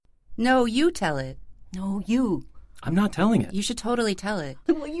No, you tell it. No, you. I'm not telling it. You should totally tell it.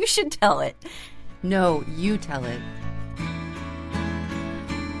 Well, you should tell it. No, you tell it.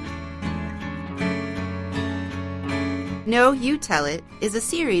 No, You Tell It is a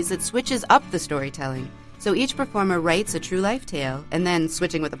series that switches up the storytelling. So each performer writes a true life tale and then,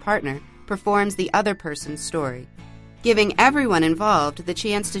 switching with a partner, performs the other person's story, giving everyone involved the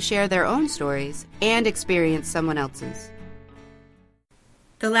chance to share their own stories and experience someone else's.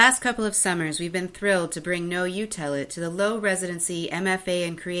 The last couple of summers, we've been thrilled to bring No You Tell It to the low residency MFA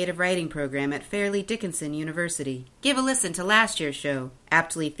in Creative Writing program at Fairleigh Dickinson University. Give a listen to last year's show,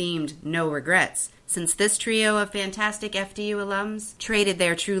 aptly themed No Regrets, since this trio of fantastic FDU alums traded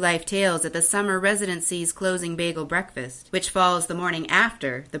their true life tales at the summer residency's closing bagel breakfast, which falls the morning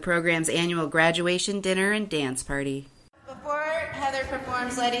after the program's annual graduation dinner and dance party. Before Heather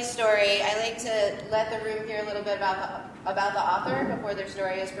performs Letty's story, I like to let the room hear a little bit about the author before their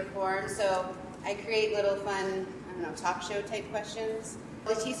story is performed. So I create little fun, talk show type questions.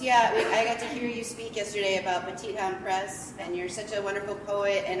 Leticia, I got to hear you speak yesterday about Petite Homme Press, and you're such a wonderful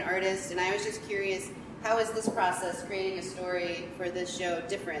poet and artist, and I was just curious, how is this process, creating a story for this show,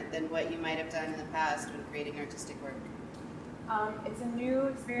 different than what you might have done in the past when creating artistic work? It's a new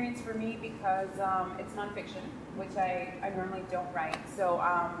experience for me because it's nonfiction, which I normally don't write. So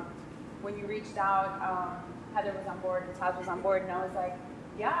when you reached out, Heather was on board and Taz was on board, and I was like,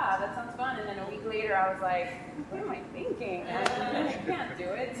 yeah, that sounds fun. And then a week later, I was like, what am I thinking? I can't do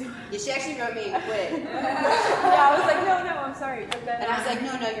it. Yeah, she actually wrote me and quit. Yeah, I was like, no, I'm sorry. But then, and I was like,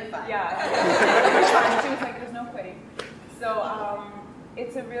 no, you're fine. Yeah, she was like, there's no quitting. So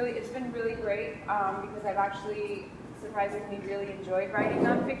it's been really great because I've actually surprisingly really enjoyed writing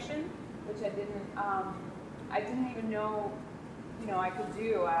nonfiction, which I didn't even know I could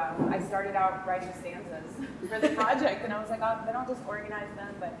do. I started out writing stanzas for the project, and I was like, then I'll just organize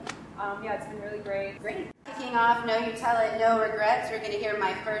them. But it's been really great. Great. Kicking off No You Tell It, No Regrets, we're going to hear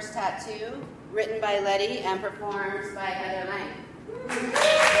My First Tattoo, written by Letty and performed by Heather Lang.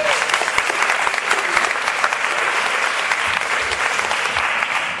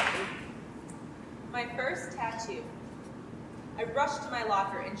 My first tattoo. I rush to my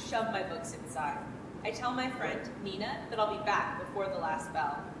locker and shove my books inside. I tell my friend, Nina, that I'll be back before the last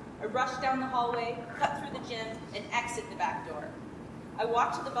bell. I rush down the hallway, cut through the gym, and exit the back door. I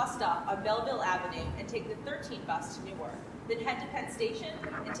walk to the bus stop on Belleville Avenue and take the 13 bus to Newark, then head to Penn Station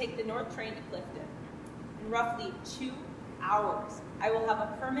and take the North train to Clifton. In roughly 2 hours, I will have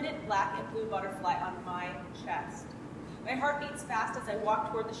a permanent black and blue butterfly on my chest. My heart beats fast as I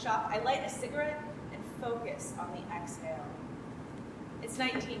walk toward the shop. I light a cigarette and focus on the exhale. It's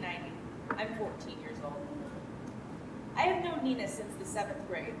 1990. I'm 14 years old. I have known Nina since the 7th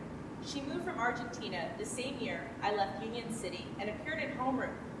grade. She moved from Argentina the same year I left Union City and appeared in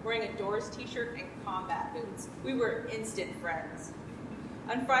homeroom wearing a Doors t-shirt and combat boots. We were instant friends.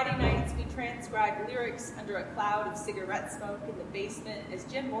 On Friday nights, we transcribed lyrics under a cloud of cigarette smoke in the basement as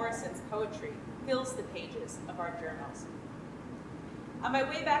Jim Morrison's poetry fills the pages of our journals. On my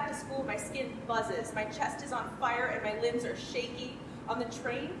way back to school, my skin buzzes, my chest is on fire, and my limbs are shaky. On the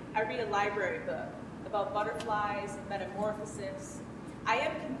train, I read a library book about butterflies and metamorphosis. I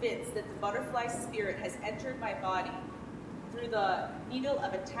am convinced that the butterfly spirit has entered my body through the needle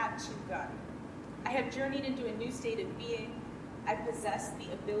of a tattoo gun. I have journeyed into a new state of being. I possess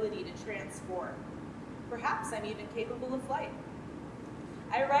the ability to transform. Perhaps I'm even capable of flight.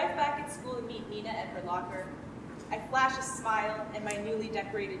 I arrive back at school and meet Nina at her locker. I flash a smile in my newly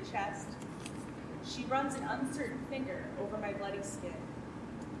decorated chest. She runs an uncertain finger over my bloody skin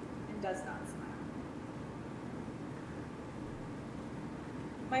and does not smile.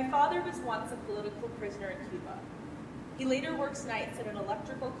 My father was once a political prisoner in Cuba. He later works nights at an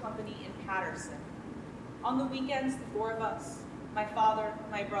electrical company in Patterson. On the weekends, the four of us, my father,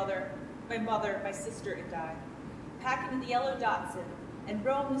 my brother, my mother, my sister, and I, pack into the yellow Datsun and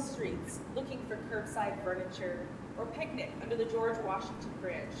roam the streets looking for curbside furniture or picnic under the George Washington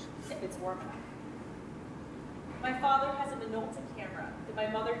Bridge, if it's warm enough. My father has a Minolta camera that my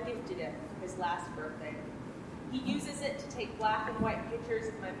mother gifted him for his last birthday. He uses it to take black and white pictures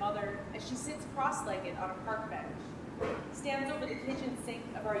of my mother as she sits cross-legged on a park bench, stands over the kitchen sink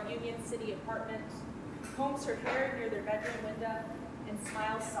of our Union City apartment, combs her hair near their bedroom window, and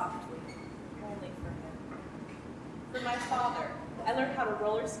smiles softly, only for him. For my father, I learned how to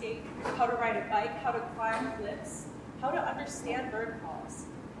roller skate, how to ride a bike, how to climb cliffs, how to understand bird calls,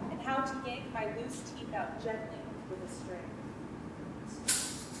 and how to yank my loose teeth out gently with a string.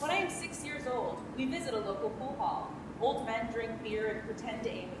 When I am 6 years old, we visit a local pool hall. Old men drink beer and pretend to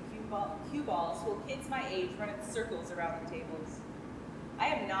aim at cue balls while kids my age run in circles around the tables. I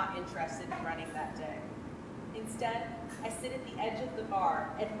am not interested in running that day. Instead, I sit at the edge of the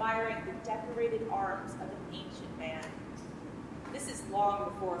bar, admiring the decorated arms of an ancient man. This is long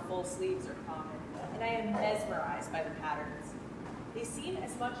before full sleeves are common, and I am mesmerized by the patterns. They seem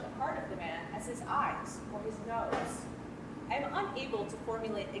as much a part of the man as his eyes or his nose. I am unable to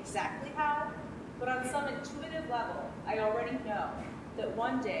formulate exactly how, but on some intuitive level, I already know that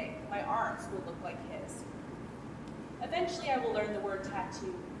one day my arms will look like his. Eventually, I will learn the word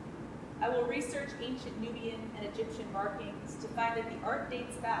tattoo. I will research ancient Nubian and Egyptian markings to find that the art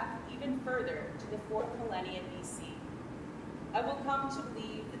dates back even further to the 4th millennium BC. I will come to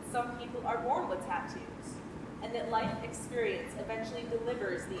believe that some people are born with tattoos, and that life experience eventually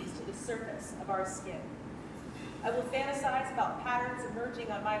delivers these to the surface of our skin. I will fantasize about patterns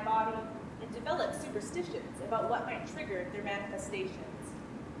emerging on my body and develop superstitions about what might trigger their manifestations.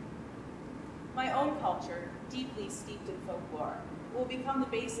 My own culture, deeply steeped in folklore, will become the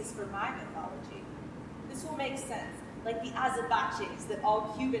basis for my mythology. This will make sense, like the azabaches that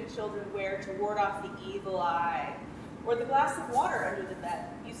all Cuban children wear to ward off the evil eye, or the glass of water under the bed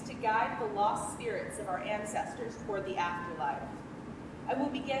used to guide the lost spirits of our ancestors toward the afterlife. I will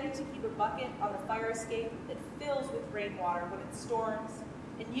begin to keep a bucket on the fire escape that fills with rainwater when it storms,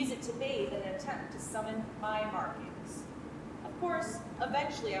 and use it to bathe in an attempt to summon my markings. Of course,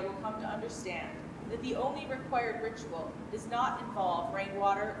 eventually I will come to understand that the only required ritual does not involve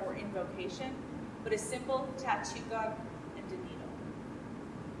rainwater or invocation, but a simple tattoo gun and a needle.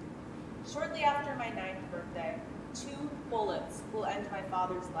 Shortly after my 9th birthday, 2 bullets will end my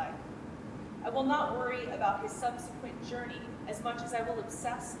father's life. I will not worry about his subsequent journey as much as I will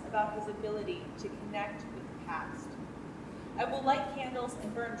obsess about his ability to connect with the past. I will light candles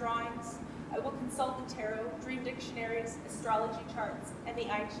and burn drawings. I will consult the tarot, dream dictionaries, astrology charts, and the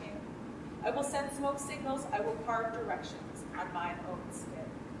I Ching. I will send smoke signals. I will carve directions on my own skin.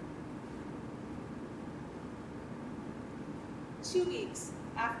 2 weeks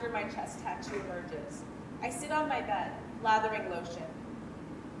after my chest tattoo emerges, I sit on my bed, lathering lotion.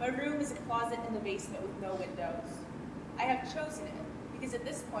 My room is a closet in the basement with no windows. I have chosen it because at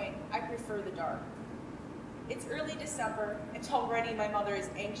this point, I prefer the dark. It's early December, and already my mother is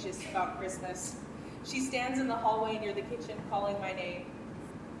anxious about Christmas. She stands in the hallway near the kitchen calling my name.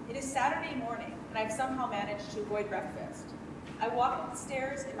 It is Saturday morning, and I've somehow managed to avoid breakfast. I walk up the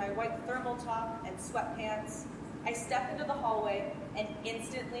stairs in my white thermal top and sweatpants. I step into the hallway, and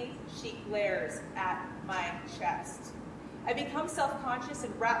instantly she glares at my chest. I become self-conscious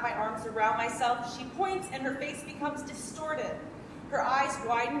and wrap my arms around myself. She points, and her face becomes distorted. Her eyes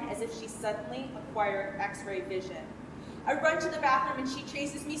widen as if she suddenly acquired X-ray vision. I run to the bathroom, and she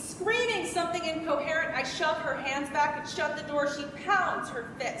chases me, screaming something incoherent. I shove her hands back and shut the door. She pounds her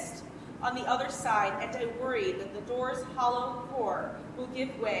fist on the other side, and I worry that the door's hollow core will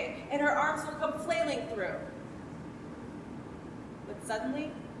give way, and her arms will come flailing through. But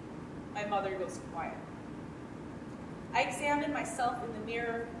suddenly, my mother goes quiet. I examine myself in the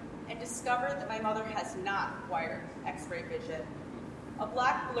mirror and discover that my mother has not acquired X-ray vision. A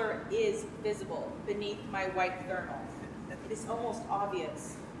black blur is visible beneath my white thermal. It is almost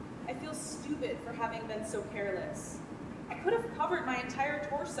obvious. I feel stupid for having been so careless. I could have covered my entire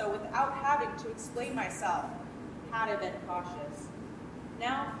torso without having to explain myself, had I been cautious.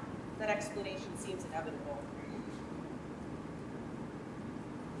 Now, that explanation seems inevitable.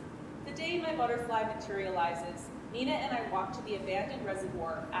 The day my butterfly materializes, Nina and I walk to the abandoned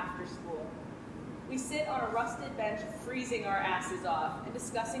reservoir after school. We sit on a rusted bench, freezing our asses off and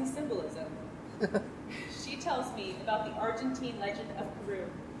discussing symbolism. She tells me about the Argentine legend of Peru,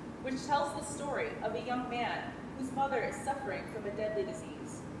 which tells the story of a young man whose mother is suffering from a deadly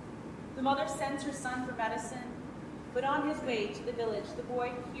disease. The mother sends her son for medicine, but on his way to the village, the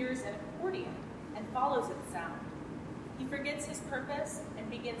boy hears an accordion and follows its sound. He forgets his purpose and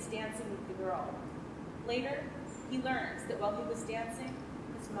begins dancing with the girl. Later, he learns that while he was dancing,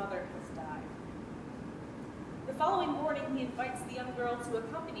 his mother has died. The following morning, he invites the young girl to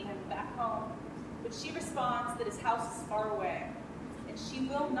accompany him back home, but she responds that his house is far away, and she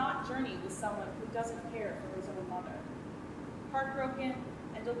will not journey with someone who doesn't care for his own mother. Heartbroken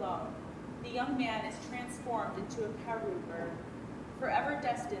and alone, the young man is transformed into a Karoo bird, forever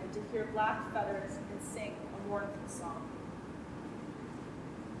destined to hear black feathers and sing a mournful song.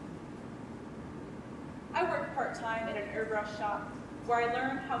 I work part-time in an airbrush shop where I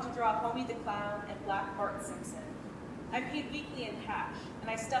learn how to draw Homie the Clown and Black Bart Simpson. I'm paid weekly in cash, and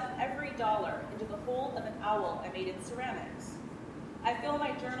I stuff every dollar into the hole of an owl I made in ceramics. I fill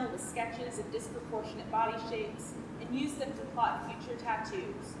my journal with sketches of disproportionate body shapes and use them to plot future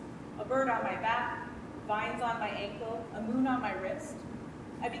tattoos. A bird on my back, vines on my ankle, a moon on my wrist.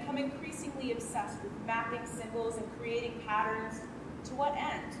 I become increasingly obsessed with mapping symbols and creating patterns. To what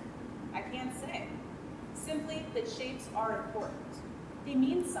end? I can't say. Simply that shapes are important. They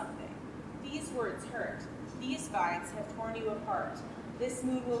mean something. These words hurt. These vines have torn you apart. This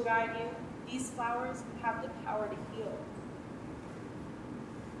moon will guide you. These flowers have the power to heal.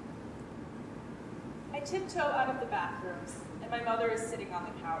 I tiptoe out of the bathroom, and my mother is sitting on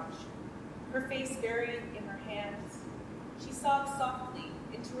the couch, her face buried in her hands. She sobs softly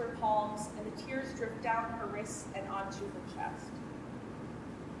into her palms, and the tears drip down her wrists and onto her chest.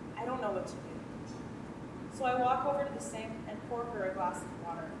 I don't know what to do. So I walk over to the sink and pour her a glass of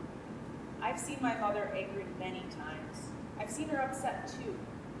water. I've seen my mother angry many times. I've seen her upset too.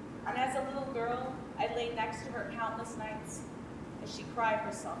 And as a little girl, I lay next to her countless nights as she cried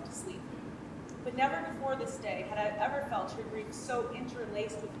herself to sleep. But never before this day had I ever felt her grief so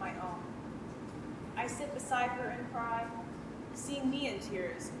interlaced with my own. I sit beside her and cry. Seeing me in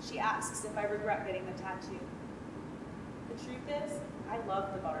tears, she asks if I regret getting the tattoo. The truth is, I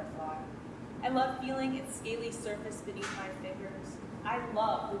love the butterfly. I love feeling its scaly surface beneath my fingers. I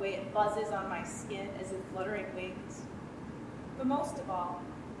love the way it buzzes on my skin as if fluttering wings. But most of all,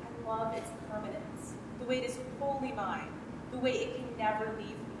 I love its permanence, the way it is wholly mine, the way it can never leave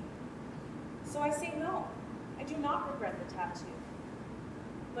me. So I say no, I do not regret the tattoo.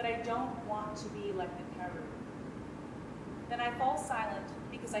 But I don't want to be like the Karoo. Then I fall silent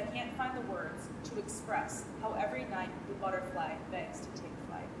because I can't find the words to express how every night the butterfly begs to take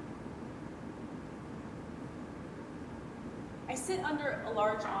flight. I sit under a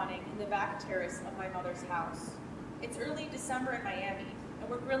large awning in the back terrace of my mother's house. It's early December in Miami, and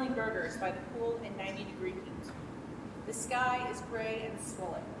we're grilling burgers by the cool and 90-degree heat. The sky is gray and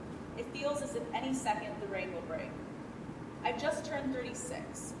swollen. It feels as if any second the rain will break. I've just turned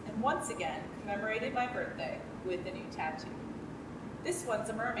 36, and once again commemorated my birthday with a new tattoo. This one's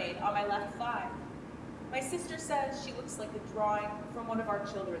a mermaid on my left thigh. My sister says she looks like a drawing from one of our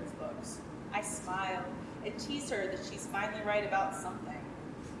children's books. I smile and tease her that she's finally right about something.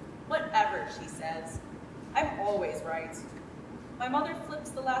 Whatever, she says. I'm always right. My mother flips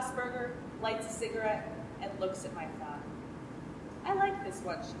the last burger, lights a cigarette, and looks at my thigh. I like this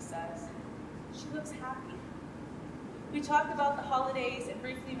one, she says. She looks happy. We talk about the holidays and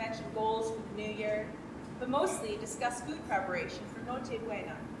briefly mention goals for the new year, but mostly discuss food preparation for Noche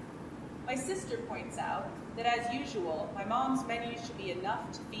Buena. My sister points out that, as usual, my mom's menu should be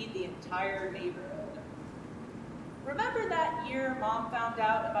enough to feed the entire neighborhood. Remember that year Mom found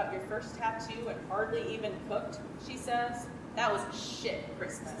out about your first tattoo and hardly even cooked, she says? That was a shit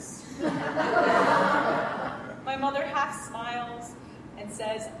Christmas. My mother half smiles and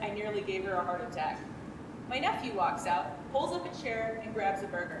says I nearly gave her a heart attack. My nephew walks out, pulls up a chair, and grabs a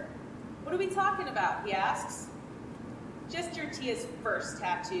burger. What are we talking about, he asks. Just your Tia's first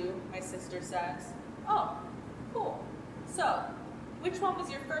tattoo, my sister says. Oh, cool. So, which one was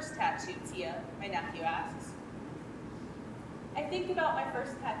your first tattoo, Tia? My nephew asks. I think about my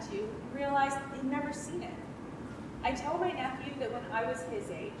first tattoo and realize they've never seen it. I tell my nephew that when I was his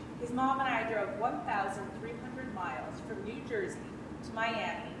age, his mom and I drove 1,300 miles from New Jersey to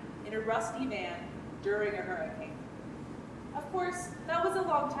Miami in a rusty van during a hurricane. Of course, that was a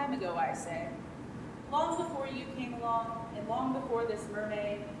long time ago, I say. Long before you came along, and long before this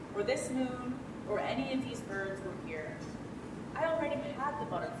mermaid, or this moon, or any of these birds were here. I already had the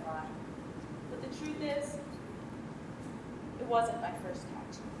butterfly. But the truth is, it wasn't my first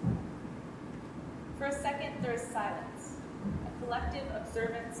tattoo. For a second, there is silence, a collective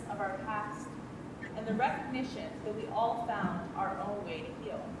observance of our past, and the recognition that we all found our own way to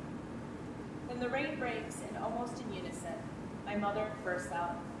heal. Then the rain breaks, and almost in unison, my mother bursts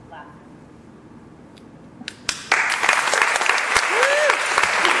out laughing.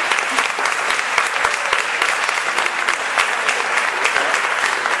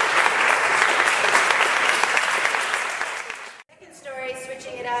 Second story,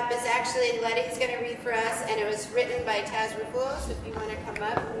 switching it up, is actually Letty's going to read for us, and it was written by Taz Rufo, so if you want to come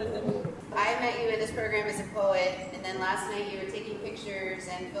up. I met you in this program as a poet, and then last night you were taking pictures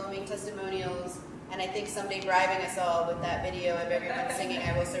and filming testimonials, and I think someday bribing us all with that video of everyone singing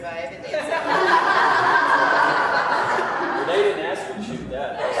I Will Survive and dancing. They didn't ask you to shoot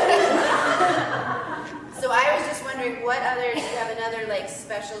that. So I was just wondering, what other, do you have another like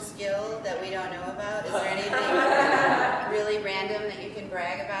special skill that we don't know about? Is there anything really random that you can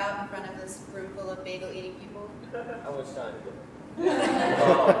brag about in front of this room full of bagel-eating people? How much time to get?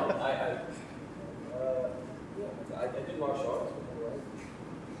 I did martial arts before,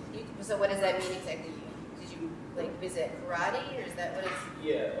 right? So what does that mean exactly? Did you like visit karate, or is that what it's?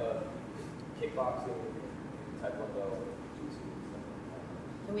 Yeah, kickboxing, taekwondo, jiu-jitsu, stuff like that.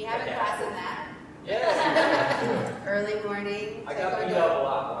 And we have a class in that. Yes. Early morning. I got beat up a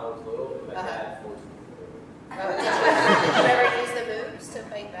lot when I was little, but my dad forced me to do it. Oh, did you ever use the moves to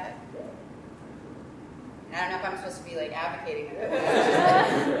fight back? I don't know if I'm supposed to be like advocating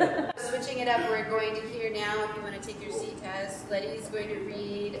it. Switching it up, we're going to hear now, if you want to take your C test, Letty's going to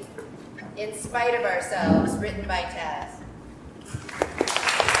read In Spite of Ourselves, written by Taz.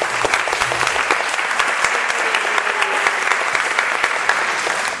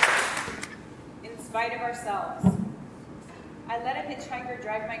 In spite of ourselves. I let a hitchhiker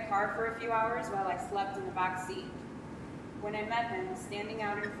drive my car for a few hours while I slept in the back seat. When I met him, standing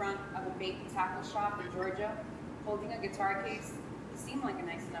out in front of a bait and tackle shop in Georgia, holding a guitar case, he seemed like a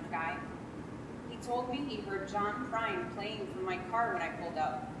nice enough guy. He told me he heard John Prine playing from my car when I pulled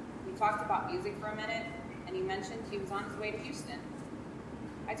up. We talked about music for a minute, and he mentioned he was on his way to Houston.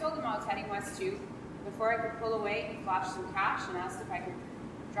 I told him I was heading west too. Before I could pull away, he flashed some cash and asked if I could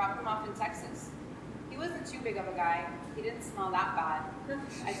drop him off in Texas. He wasn't too big of a guy. He didn't smell that bad.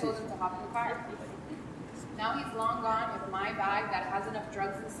 I told him to hop in the car. Now he's long gone with my bag that has enough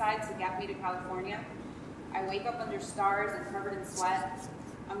drugs inside to get me to California. I wake up under stars and covered in sweat.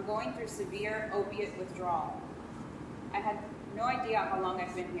 I'm going through severe opiate withdrawal. I had no idea how long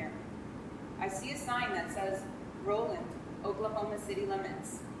I've been here. I see a sign that says Roland, Oklahoma city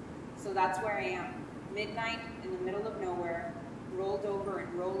limits. So that's where I am. Midnight in the middle of nowhere, rolled over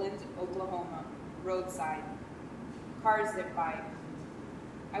in Roland, Oklahoma, roadside. Cars zip by.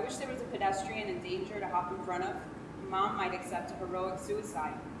 I wish there was a pedestrian in danger to hop in front of. Mom might accept a heroic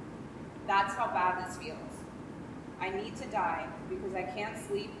suicide. That's how bad this feels. I need to die because I can't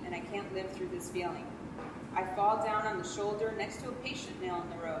sleep and I can't live through this feeling. I fall down on the shoulder next to a patient nail in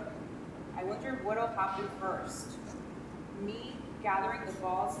the road. I wonder what'll happen first. Me gathering the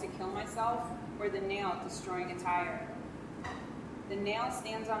balls to kill myself or the nail destroying a tire. The nail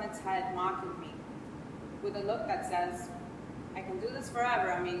stands on its head mocking me with a look that says, I can do this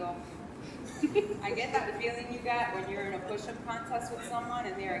forever, amigo. I get that feeling you get when you're in a push-up contest with someone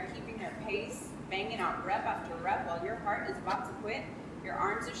and they are keeping their pace, banging out rep after rep while your heart is about to quit. Your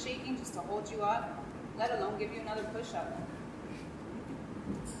arms are shaking just to hold you up, let alone give you another push-up.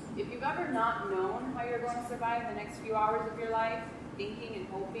 If you've ever not known how you're going to survive the next few hours of your life, thinking and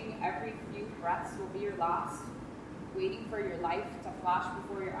hoping every few breaths will be your last, waiting for your life to flash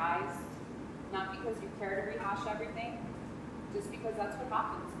before your eyes, not because you care to rehash everything, just because that's what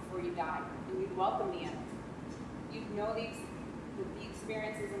happens before you die, and you'd welcome the end. You'd know that the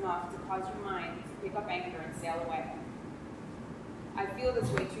experience is enough to cause your mind to pick up anchor and sail away. I feel this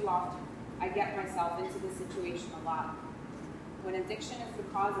way too often. I get myself into this situation a lot. When addiction is the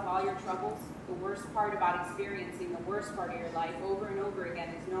cause of all your troubles, the worst part about experiencing the worst part of your life over and over again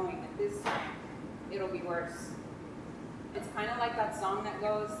is knowing that this time, it'll be worse. It's kind of like that song that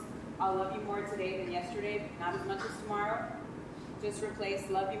goes, I'll love you more today than yesterday, but not as much as tomorrow. Just replace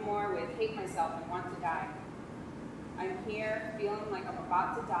love you more with hate myself and want to die. I'm here feeling like I'm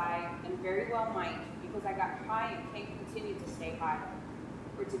about to die, and very well might, because I got high and can't continue to stay high.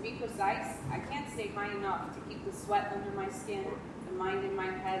 Or to be precise, I can't stay high enough to keep the sweat under my skin, the mind in my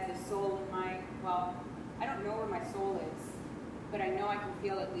head, the soul in my, well, I don't know where my soul is, but I know I can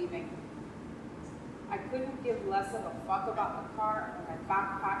feel it leaving. I couldn't give less of a fuck about the car, or my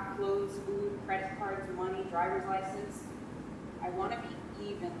backpack, clothes, food, credit cards, money, driver's license. I want to be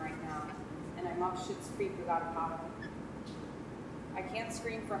even right now, and I'm up Schitt's Creek without a paddle. I can't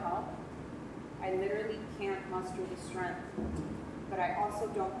scream for help. I literally can't muster the strength, but I also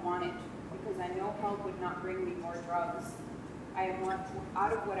don't want it, because I know help would not bring me more drugs. I am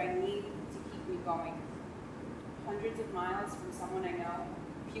out of what I need to keep me going. Hundreds of miles from someone I know,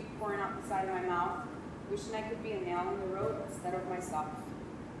 puke pouring out the side of my mouth, wishing I could be a nail in the road instead of myself.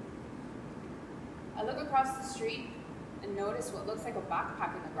 I look across the street and notice what looks like a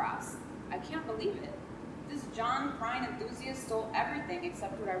backpack in the grass. I can't believe it. This John Prine enthusiast stole everything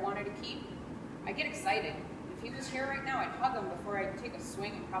except what I wanted to keep. I get excited. If he was here right now, I'd hug him before I'd take a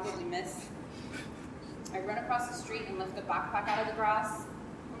swing and probably miss. I run across the street and lift the backpack out of the grass.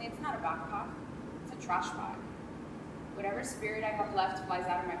 Only it's not a backpack, it's a trash bag. Whatever spirit I have left flies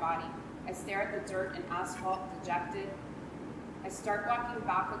out of my body. I stare at the dirt and asphalt, dejected. I start walking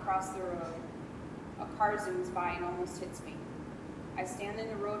back across the road. A car zooms by and almost hits me. I stand in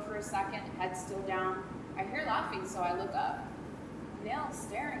the road for a second, head still down. I hear laughing, so I look up. Nell's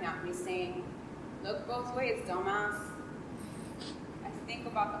staring at me, saying, "Look both ways, dumbass." I think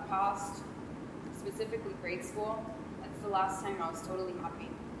about the past, specifically grade school. That's the last time I was totally happy,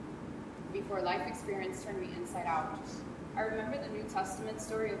 before life experience turned me inside out. I remember the New Testament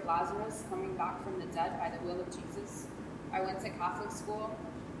story of Lazarus coming back from the dead by the will of Jesus. I went to Catholic school.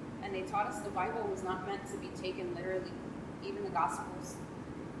 and they taught us the Bible was not meant to be taken literally, even the Gospels.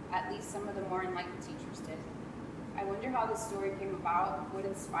 At least some of the more enlightened teachers did. I wonder how this story came about, what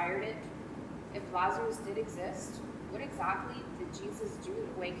inspired it. If Lazarus did exist, what exactly did Jesus do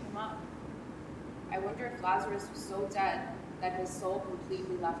to wake him up? I wonder if Lazarus was so dead that his soul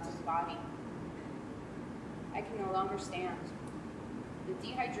completely left his body. I can no longer stand. The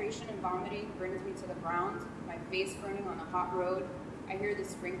dehydration and vomiting brings me to the ground, my face burning on the hot road. I hear the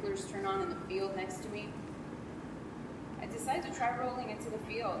sprinklers turn on in the field next to me. I decide to try rolling into the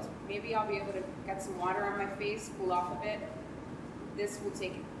field. Maybe I'll be able to get some water on my face, cool off a bit. This will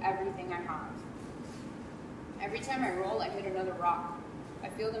take everything I have. Every time I roll, I hit another rock. I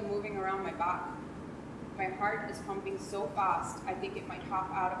feel them moving around my back. My heart is pumping so fast, I think it might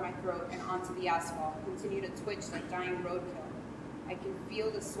hop out of my throat and onto the asphalt, continue to twitch like dying roadkill. I can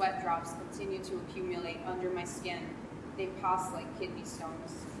feel the sweat drops continue to accumulate under my skin. They pass like kidney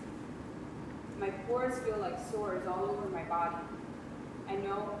stones. My pores feel like sores all over my body. I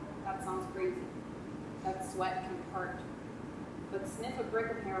know that sounds crazy. That sweat can hurt. But sniff a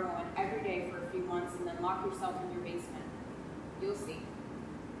brick of heroin every day for a few months and then lock yourself in your basement. You'll see.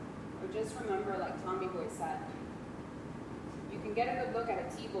 Or just remember, like Tommy Boy said, you can get a good look at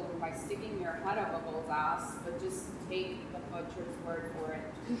a T-bone by sticking your head up a bull's ass, but just take the butcher's word for it.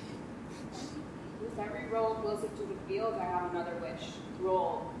 With every roll closer to the field, I have another wish.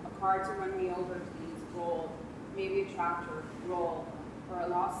 Roll. A car to run me over, please. Roll. Maybe a tractor. Roll. Or a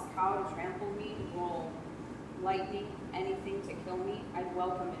lost cow to trample me. Roll. Lightning, anything to kill me, I'd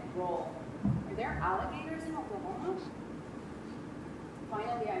welcome it. Roll. Are there alligators in Oklahoma?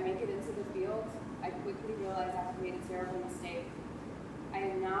 Finally, I make it into the field. I quickly realize I have made a terrible mistake. I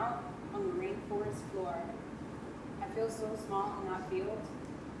am now on the rainforest floor. I feel so small in that field.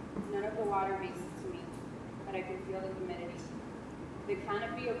 None of the water makes it to me, but I can feel the humidity. The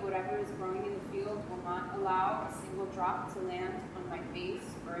canopy of whatever is growing in the field will not allow a single drop to land on my face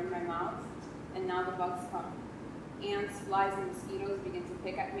or in my mouth, and now the bugs come. Ants, flies, and mosquitoes begin to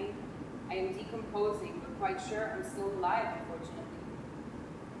pick at me. I am decomposing, but quite sure I'm still alive, unfortunately.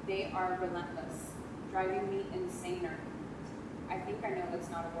 They are relentless, driving me insaner. I think I know that's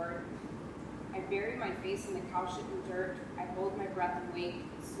not a word. I bury my face in the cow-shit dirt. I hold my breath and wait.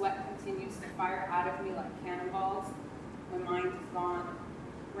 Sweat continues to fire out of me like cannonballs. My mind is gone.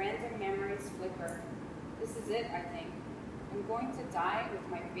 Random memories flicker. This is it, I think. I'm going to die with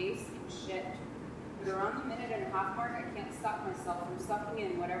my face in shit. But around the minute-and-a-half mark, I can't stop myself from sucking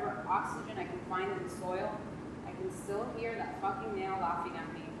in whatever oxygen I can find in the soil. I can still hear that fucking nail laughing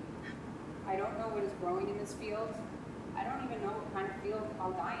at me. I don't know what is growing in this field. I don't even know what kind of field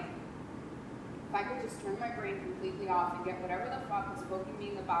I'll die in. If I could just turn my brain completely off and get whatever the fuck is poking me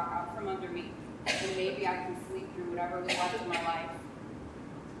in the back out from under me, then maybe I can sleep through whatever is left of my life.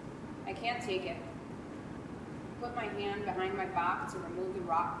 I can't take it. Put my hand behind my back to remove the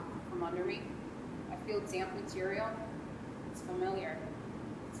rock from under me. I feel damp material. It's familiar.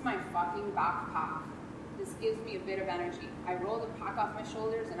 It's my fucking backpack. This gives me a bit of energy. I roll the pack off my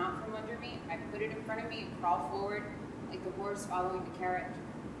shoulders and out from under me. I put it in front of me and crawl forward like the horse following the carrot.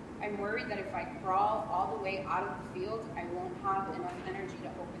 I'm worried that if I crawl all the way out of the field, I won't have enough energy to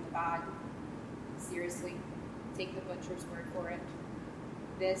open the bag. Seriously, take the butcher's word for it.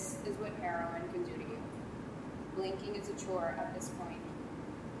 This is what heroin can do to you. Blinking is a chore at this point.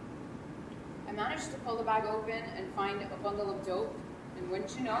 I managed to pull the bag open and find a bundle of dope, and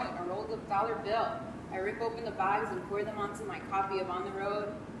wouldn't you know it, a rolled up dollar bill. I rip open the bags and pour them onto my copy of On the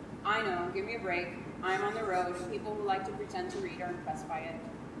Road. I know, give me a break. I'm on the road. People who like to pretend to read are impressed by it.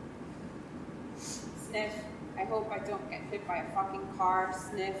 Sniff. I hope I don't get hit by a fucking car.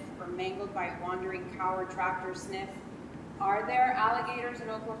 Sniff. Or mangled by a wandering cow or tractor. Sniff. Are there alligators in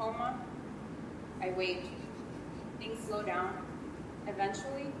Oklahoma? I wait. Things slow down.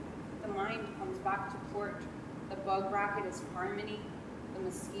 Eventually, the mind comes back to port. The bug racket is harmony. The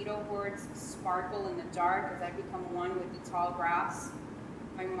mosquito hordes sparkle in the dark as I become one with the tall grass.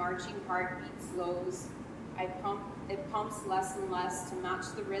 My marching heartbeat slows. It pumps less and less to match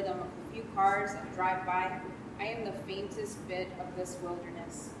the rhythm of the few cars that drive by. I am the faintest bit of this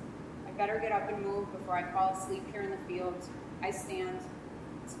wilderness. I better get up and move before I fall asleep here in the field. I stand.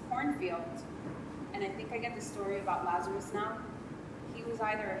 It's a cornfield. And I think I get the story about Lazarus now. He was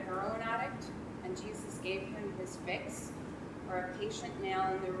either a heroin addict, and Jesus gave him his fix, or a patient nail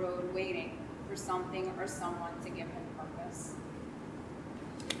in the road waiting for something or someone to give him purpose.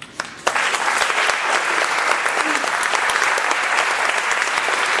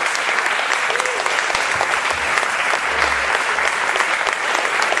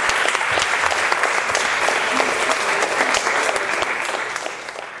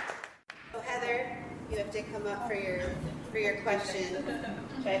 to come up for your question,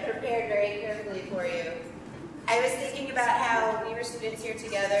 which I prepared very carefully for you. I was thinking about how we were students here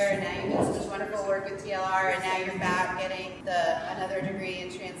together, and now you've done such wonderful work with TLR, and now you're back getting another degree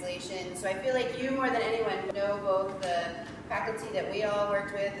in translation. So I feel like you, more than anyone, know both the faculty that we all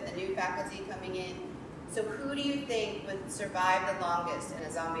worked with and the new faculty coming in. So who do you think would survive the longest in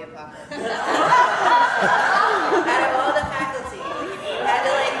a zombie apocalypse? Out of all the faculty, if you had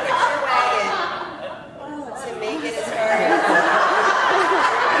to hitch your wagon to make it as far as...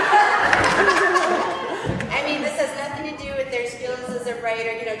 I mean, this has nothing to do with their skills as a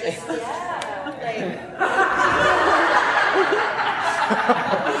writer, just, who do you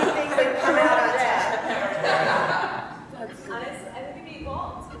think would come out on top? Honest, I think it'd be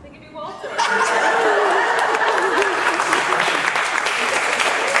Walt. I think it'd be Walter.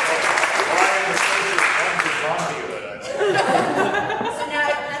 So now,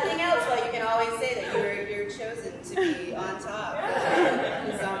 if nothing else, you can always say that you're chosen to be on top of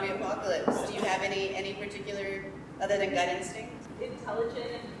the zombie apocalypse. Do you have any particular, other than gut instinct? Intelligent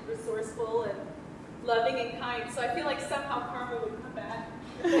and resourceful and loving and kind. So I feel like somehow karma would come back.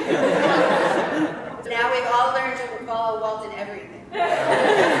 Now we've all learned to follow Walt in everything. So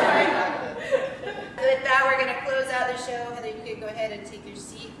with that, we're going to close out the show. Heather, you could go ahead and take your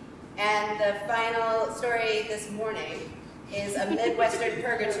seat. And the final story this morning is A Midwestern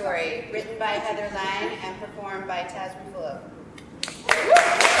Purgatory, written by Heather Lang and performed by Taz Ruffalo.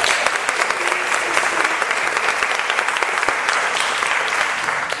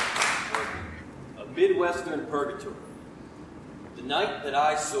 A Midwestern Purgatory. The night that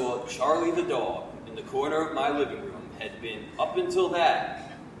I saw Charlie the dog in the corner of my living room had been, up until that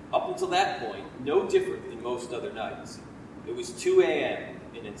point, no different than most other nights. It was 2 a.m.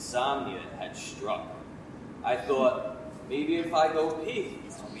 and insomnia had struck. I thought, maybe if I go pee,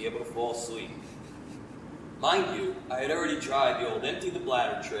 I'll be able to fall asleep. Mind you, I had already tried the old empty the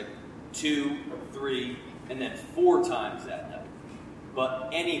bladder trick 2, 3, and then 4 times that night. But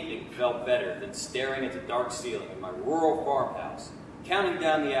anything felt better than staring at the dark ceiling of my rural farmhouse, counting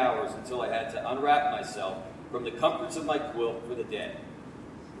down the hours until I had to unwrap myself from the comforts of my quilt for the day.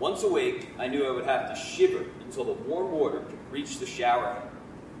 Once awake, I knew I would have to shiver until the warm water could reach the shower head.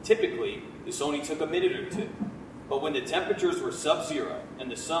 Typically, this only took a minute or 2. But when the temperatures were sub-zero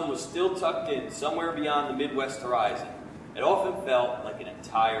and the sun was still tucked in somewhere beyond the Midwest horizon, it often felt like an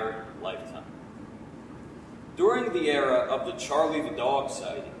entire lifetime. During the era of the Charlie the dog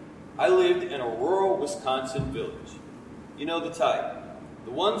sighting, I lived in a rural Wisconsin village. You know the type.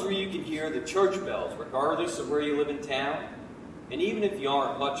 The ones where you can hear the church bells regardless of where you live in town, and even if you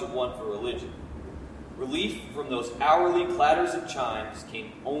aren't much of one for religion. Relief from those hourly clatters of chimes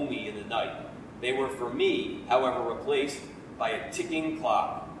came only in the night. They were for me, however, replaced by a ticking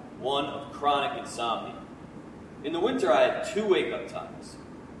clock, one of chronic insomnia. In the winter, I had 2 wake-up times.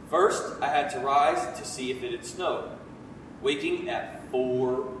 First, I had to rise to see if it had snowed, waking at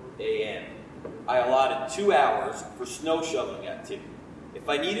 4 a.m. I allotted 2 hours for snow shoveling activity. If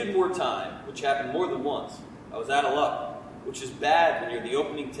I needed more time, which happened more than once, I was out of luck, which is bad when you're the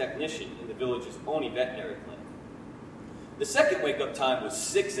opening technician in the village's only veterinary clinic. The second wake-up time was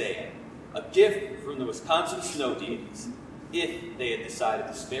 6 a.m., a gift from the Wisconsin snow deities, if they had decided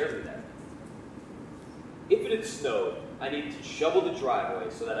to spare me that. If it had snowed, I needed to shovel the driveway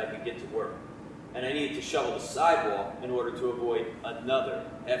so that I could get to work, and I needed to shovel the sidewalk in order to avoid another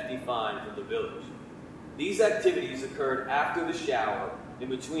hefty fine from the village. These activities occurred after the shower, in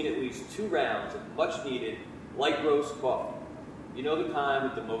between at least 2 rounds of much-needed light roast coffee. You know the kind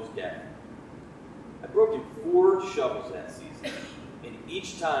with the most caffeine. I'd broken 4 shovels that season, and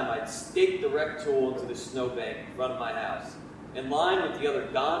each time I'd staked the wrecked tool into the snowbank in front of my house, in line with the other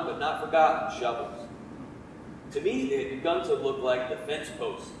gone but not forgotten shovels. To me, they had begun to look like the fence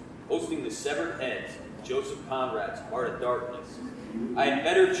posts hosting the severed heads of Joseph Conrad's Heart of Darkness. I had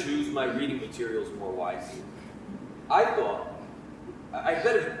better choose my reading materials more wisely. I'd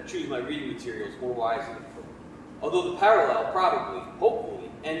better choose my reading materials more wisely. Although the parallel probably,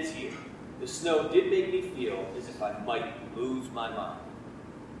 hopefully, ends here, the snow did make me feel as if I might lose my mind.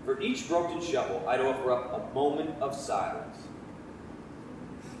 For each broken shovel, I'd offer up a moment of silence.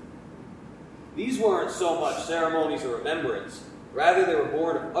 These weren't so much ceremonies of remembrance, rather they were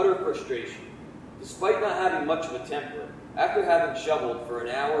born of utter frustration. Despite not having much of a temper, after having shoveled for an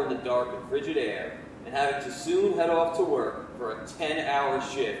hour in the dark and frigid air, and having to soon head off to work for a 10-hour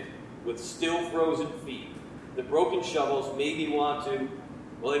shift with still frozen feet, the broken shovels made me want to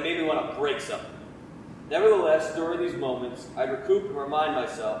break something. Nevertheless, during these moments, I'd recoup and remind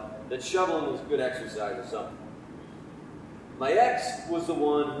myself that shoveling was good exercise or something. My ex was the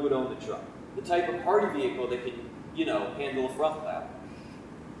one who would own the truck. The type of party vehicle that could, handle a front loud.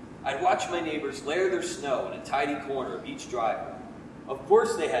 I'd watch my neighbors layer their snow in a tidy corner of each driveway. Of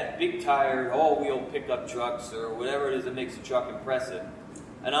course, they had big-tired, all-wheel pickup trucks or whatever it is that makes a truck impressive.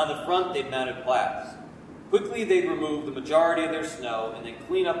 And on the front, they'd mounted plows. Quickly, they'd remove the majority of their snow and then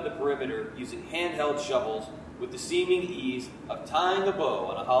clean up the perimeter using handheld shovels with the seeming ease of tying a bow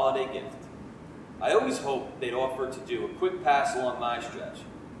on a holiday gift. I always hoped they'd offer to do a quick pass along my stretch,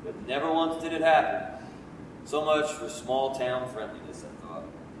 but never once did it happen. So much for small-town friendliness, I thought.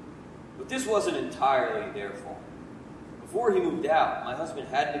 But this wasn't entirely their fault. Before he moved out, my husband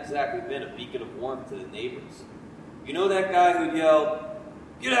hadn't exactly been a beacon of warmth to the neighbors. You know that guy who yelled,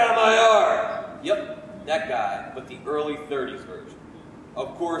 "Get out of my yard!" Yep, that guy, but the early 30s version.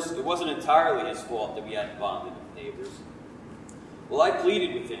 Of course, it wasn't entirely his fault that we hadn't bonded with neighbors. Well, I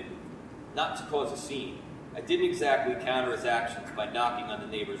pleaded with him not to cause a scene. I didn't exactly counter his actions by knocking on the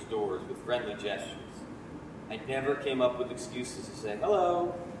neighbors' doors with friendly gestures. I never came up with excuses to say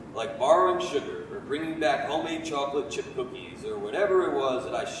hello, like borrowing sugar or bringing back homemade chocolate chip cookies or whatever it was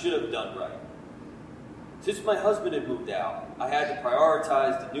that I should have done right. Since my husband had moved out, I had to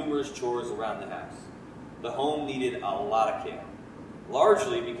prioritize the numerous chores around the house. The home needed a lot of care,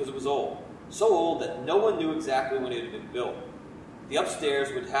 largely because it was old, so old that no one knew exactly when it had been built. The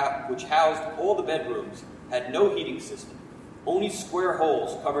upstairs, which housed all the bedrooms, had no heating system, only square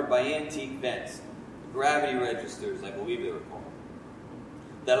holes covered by antique vents, gravity registers, I believe they were called,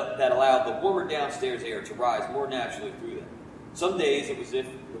 that allowed the warmer downstairs air to rise more naturally through them. Some days it was as if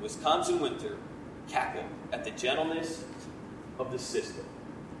the Wisconsin winter cackled at the gentleness of the system.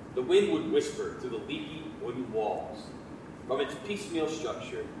 The wind would whisper through the leaky wooden walls. From its piecemeal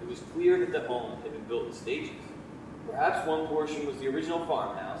structure, it was clear that the home had been built in stages. Perhaps one portion was the original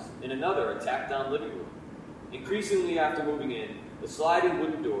farmhouse, and another a tacked-on living room. Increasingly after moving in, the sliding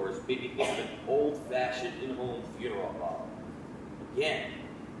wooden doors made me think of an old-fashioned in-home funeral parlor. Again,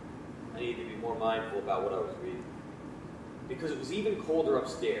 I needed to be more mindful about what I was reading. Because it was even colder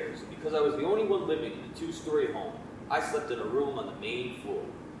upstairs, and because I was the only one living in a two-story home, I slept in a room on the main floor,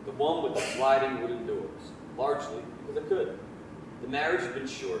 the one with the sliding wooden doors, largely because I could. The marriage had been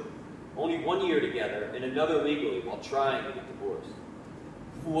short, only 1 year together and another legally while trying to get divorced.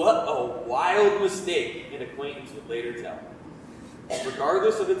 What a wild mistake an acquaintance would later tell me.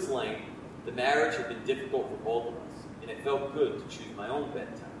 Regardless of its length, the marriage had been difficult for both of us, and it felt good to choose my own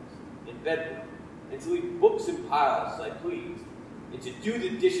bedtimes and bedroom, and to leave books in piles as I pleased, and to do the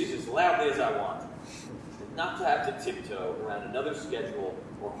dishes as loudly as I wanted, and not to have to tiptoe around another schedule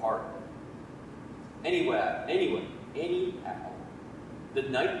or heart. Anyhow, the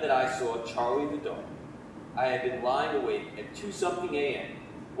night that I saw Charlie the dog, I had been lying awake at 2-something a.m.,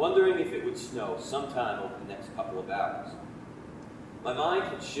 wondering if it would snow sometime over the next couple of hours. My mind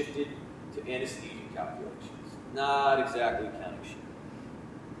had shifted to anesthesia calculations, not exactly counting sheep.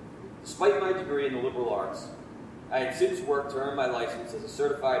 Despite my degree in the liberal arts, I had since worked to earn my license as a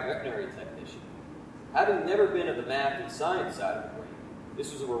certified veterinary technician. Having never been of the math and science side of the brain,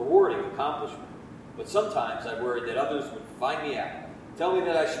 this was a rewarding accomplishment, but sometimes I worried that others would find me out, tell me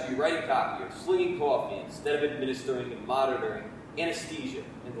that I should be writing copy or slinging coffee instead of administering and monitoring anesthesia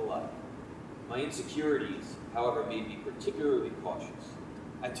and the like. My insecurities, however, made me particularly cautious.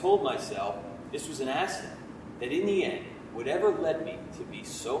 I told myself this was an asset, that in the end, whatever led me to be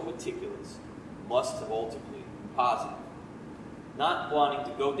so meticulous must have ultimately been positive. Not wanting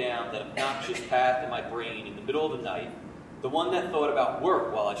to go down that obnoxious path in my brain in the middle of the night, the one that thought about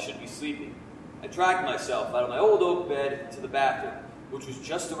work while I should be sleeping, I dragged myself out of my old oak bed to the bathroom, which was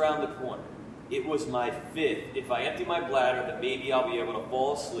just around the corner. It was my fifth, if I empty my bladder, that maybe I'll be able to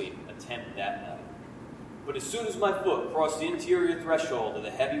fall asleep, attempt that night. But as soon as my foot crossed the interior threshold of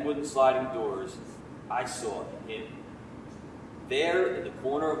the heavy wooden sliding doors, I saw him. There, in the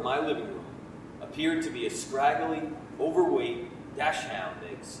corner of my living room, appeared to be a scraggly, overweight dachshund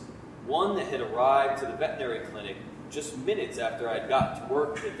mix, one that had arrived to the veterinary clinic just minutes after I had gotten to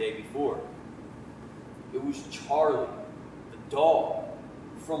work the day before. It was Charlie, the dog,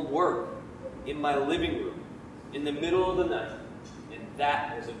 from work, in my living room, in the middle of the night, and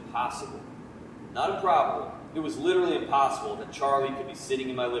that was impossible. Not improbable, it was literally impossible that Charlie could be sitting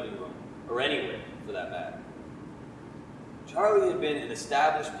in my living room, or anywhere, for that matter. Charlie had been an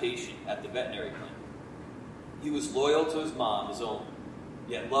established patient at the veterinary clinic. He was loyal to his mom, his owner,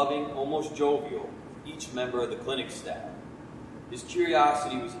 yet loving, almost jovial, each member of the clinic staff. His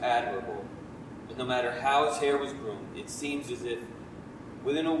curiosity was admirable, and no matter how his hair was groomed, it seems as if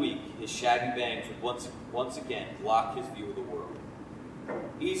within a week his shaggy bangs would once again block his view of the world.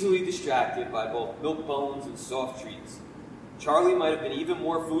 Easily distracted by both milk bones and soft treats, Charlie might have been even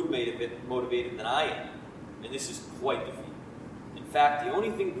more food motivated than I am, and this is quite the feat. In fact, the only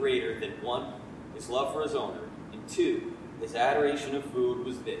thing greater than 1, his love for his owner, and 2, his adoration of food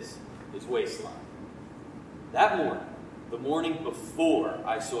was this, his waistline. That morning, the morning before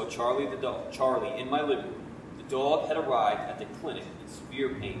I saw Charlie in my living room, the dog had arrived at the clinic in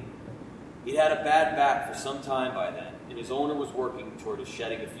severe pain. He'd had a bad back for some time by then, and his owner was working toward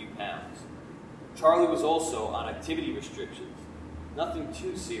shedding a few pounds. Charlie was also on activity restrictions. Nothing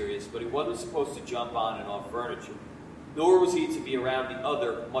too serious, but he wasn't supposed to jump on and off furniture, nor was he to be around the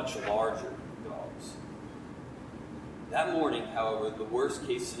other, much larger dogs. That morning, however, the worst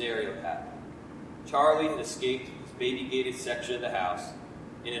case scenario happened. Charlie had escaped his baby-gated section of the house,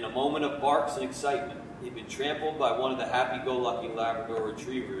 and in a moment of barks and excitement, he'd been trampled by one of the happy-go-lucky Labrador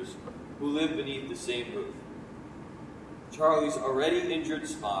retrievers who lived beneath the same roof. Charlie's already injured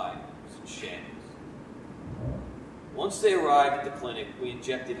spine was in shambles. Once they arrived at the clinic, we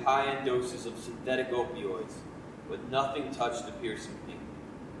injected high-end doses of synthetic opioids, but nothing touched the piercing pain.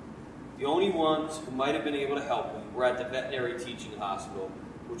 The only ones who might have been able to help him were at the veterinary teaching hospital,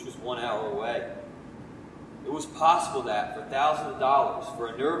 which was 1 hour away. It was possible that, for thousands of dollars for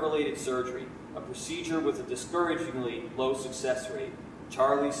a nerve-related surgery, a procedure with a discouragingly low success rate,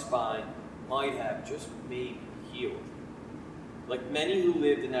 Charlie's spine might have just maybe healed. Like many who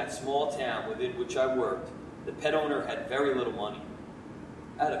lived in that small town within which I worked, the pet owner had very little money.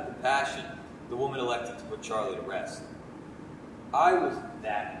 Out of compassion, the woman elected to put Charlie to rest. I was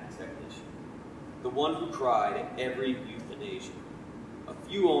that technician, the one who cried at every euthanasia. A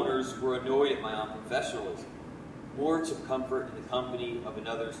few owners were annoyed at my unprofessionalism. More took comfort in the company of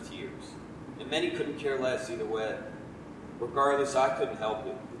another's tears, and many couldn't care less either way. Regardless, I couldn't help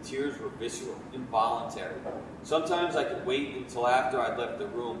it. The tears were visceral, involuntary. Sometimes I could wait until after I'd left the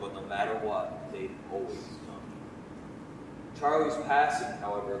room, but no matter what, they'd always come. Charlie's passing,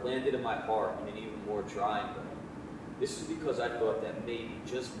 however, landed in my heart in an even more trying way. This is because I thought that maybe,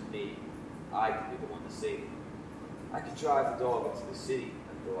 just maybe, I could be the one to save him. I could drive the dog into the city,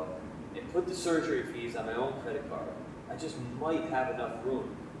 I thought, and put the surgery fees on my own credit card. I just might have enough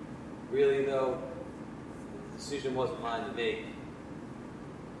room. Really, though, the decision wasn't mine to make.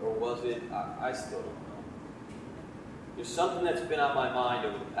 Or was it? I still don't know. There's something that's been on my mind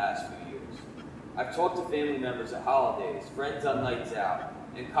over the past few years. I've talked to family members at holidays, friends on nights out,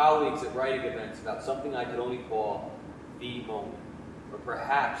 and colleagues at writing events about something I could only call the moment, or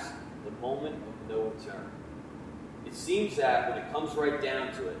perhaps the moment of no return. It seems that when it comes right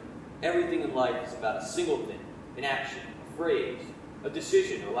down to it, everything in life is about a single thing, an action, a phrase, a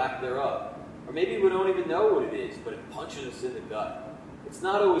decision or lack thereof. Or maybe we don't even know what it is, but it punches us in the gut. It's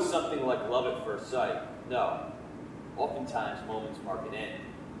not always something like love at first sight. No. Oftentimes, moments mark an end.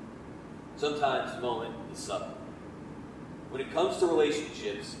 Sometimes the moment is sudden. When it comes to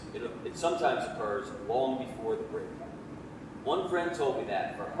relationships, it sometimes occurs long before the breakup. One friend told me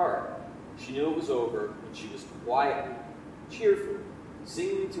that, for her, she knew it was over when she was quietly, cheerfully,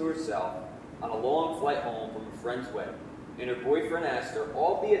 singing to herself on a long flight home from a friend's wedding, and her boyfriend asked her,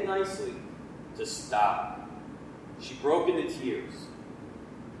 albeit nicely, to stop. She broke into tears.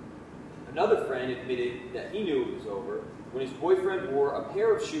 Another friend admitted that he knew it was over when his boyfriend wore a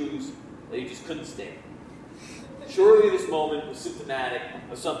pair of shoes that he just couldn't stand. Surely this moment was symptomatic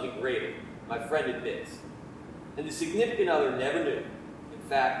of something greater, my friend admits. And the significant other never knew. In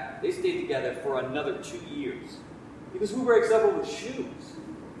fact, they stayed together for another 2 years. Because who breaks up over shoes?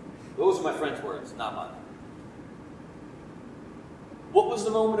 Those are my friend's words, not mine. What was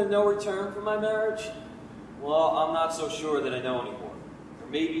the moment of no return for my marriage? Well, I'm not so sure that I know anymore. Or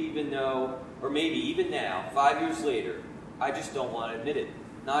maybe even now, 5 years later, I just don't want to admit it.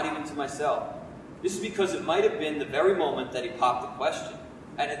 Not even to myself. This is because it might have been the very moment that he popped the question.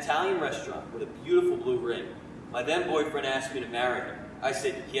 At an Italian restaurant with a beautiful blue ring, my then boyfriend asked me to marry him. I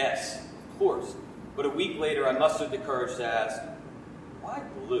said, yes, of course. But a week later, I mustered the courage to ask, why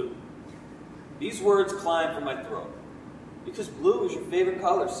blue? These words climbed from my throat. Because blue is your favorite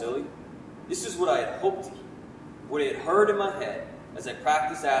color, silly. This is what I had hoped to hear, what I had heard in my head as I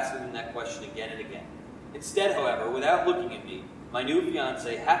practiced asking him that question again and again. Instead, however, without looking at me, my new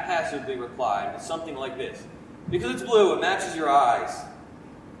fiancé haphazardly replied with something like this. Because it's blue, it matches your eyes.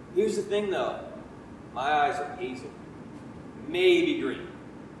 Here's the thing, though. My eyes are hazel. Maybe green.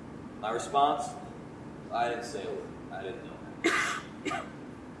 My response? I didn't say a word. I didn't know.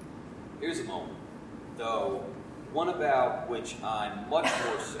 Here's a moment, though one about which I'm much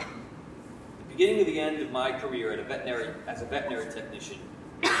more certain. The beginning of the end of my career as a veterinary technician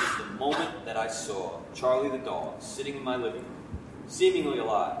was the moment that I saw Charlie the dog sitting in my living room, seemingly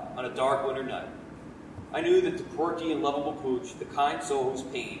alive, on a dark winter night. I knew that the quirky and lovable Pooch, the kind soul whose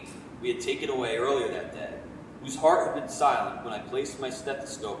pain we had taken away earlier that day, whose heart had been silent when I placed my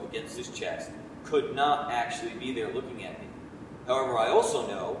stethoscope against his chest, could not actually be there looking at me. However, I also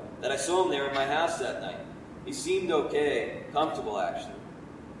know that I saw him there in my house that night. He seemed okay, comfortable actually,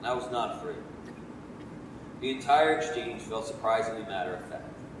 and I was not afraid. The entire exchange felt surprisingly matter-of-fact.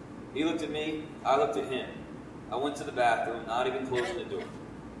 He looked at me, I looked at him. I went to the bathroom, not even closing the door.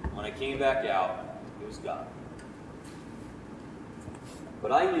 When I came back out, he was gone.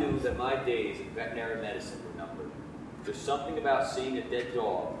 But I knew that my days in veterinary medicine were numbered. There's something about seeing a dead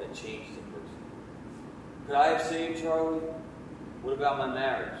dog that changed a person. Could I have saved Charlie? What about my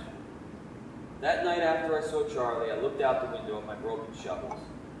marriage? That night after I saw Charlie, I looked out the window at my broken shovels,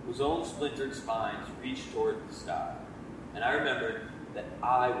 whose own splintered spines reached toward the sky, and I remembered that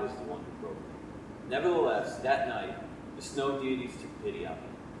I was the one who broke them. Nevertheless, that night, the snow deities took pity on me,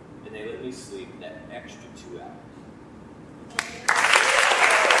 and they let me sleep that extra 2 hours.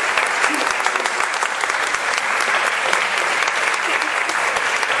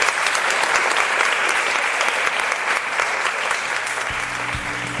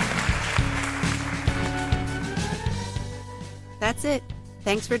 That's it.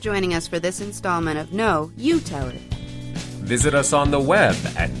 Thanks for joining us for this installment of No, You Tell It. Visit us on the web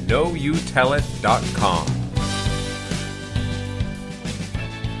at knowyoutellit.com.